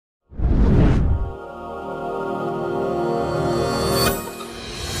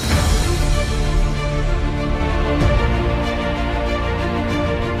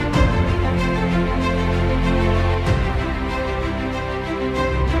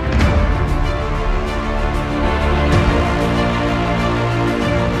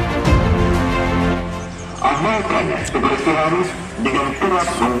kebersihan dengan kerap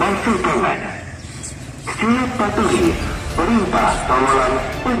membantu kawan. Siap patuhi Perintah Kawalan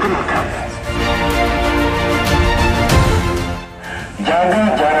Pergerakan. Jaga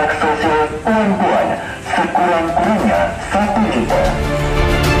jarak sosial puan-puan sekurang-kurangnya 1 meter.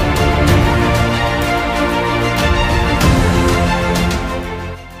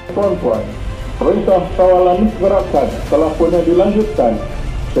 Puan-puan, Perintah Kawalan Pergerakan telah pun dilanjutkan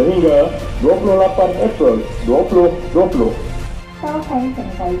sehingga 28 April 2020. Pakai hand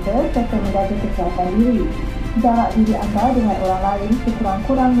sanitizer serta menjaga kesihatan diri. Jarak diri anda dengan orang lain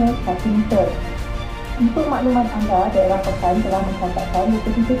sekurang-kurangnya 1 meter. Untuk makluman anda, daerah Pekan telah mencatatkan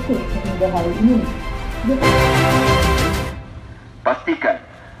lebih kecil sehingga hari ini. Pastikan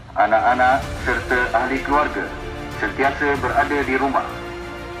anak-anak serta ahli keluarga sentiasa berada di rumah.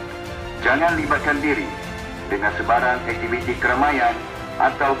 Jangan libatkan diri dengan sebarang aktiviti keramaian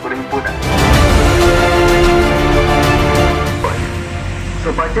atau perhimpunan.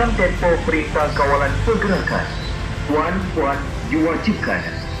 Sepanjang tempoh Perintah Kawalan Pergerakan, puan-puan diwajibkan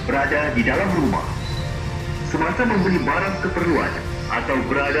berada di dalam rumah. Semasa membeli barang keperluan atau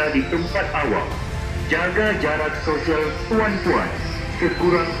berada di tempat awam, jaga jarak sosial puan-puan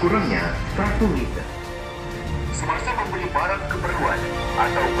sekurang-kurangnya 1 meter. Semasa membeli barang keperluan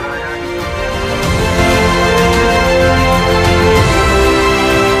atau berada di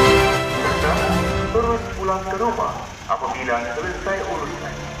terus pulang ke rumah apabila selesai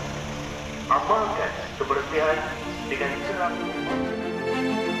urusan. Amalkan kebersihan dengan cermat.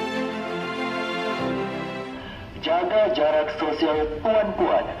 Jaga jarak sosial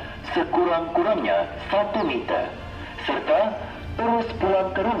puan-puan sekurang-kurangnya 1 meter serta terus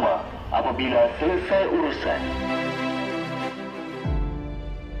pulang ke rumah apabila selesai urusan.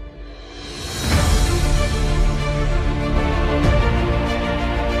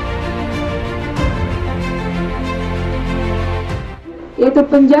 Iaitu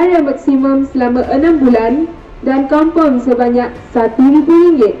penjara maksimum selama 6 bulan dan kampung sebanyak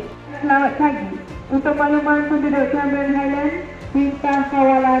RM1,000. Selamat pagi. Untuk makluman penduduk Japen Highland, Perintah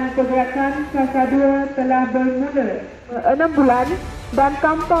Kawalan Pergerakan Fasa 2 telah bermula 6 bulan dan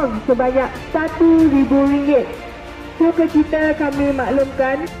kampung sebanyak RM1,000. Suka cita kami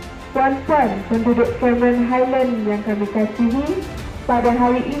maklumkan puan-puan penduduk Japen Highland yang kami kasihi, pada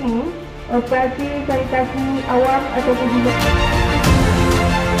hari ini operasi sanitasi awam atau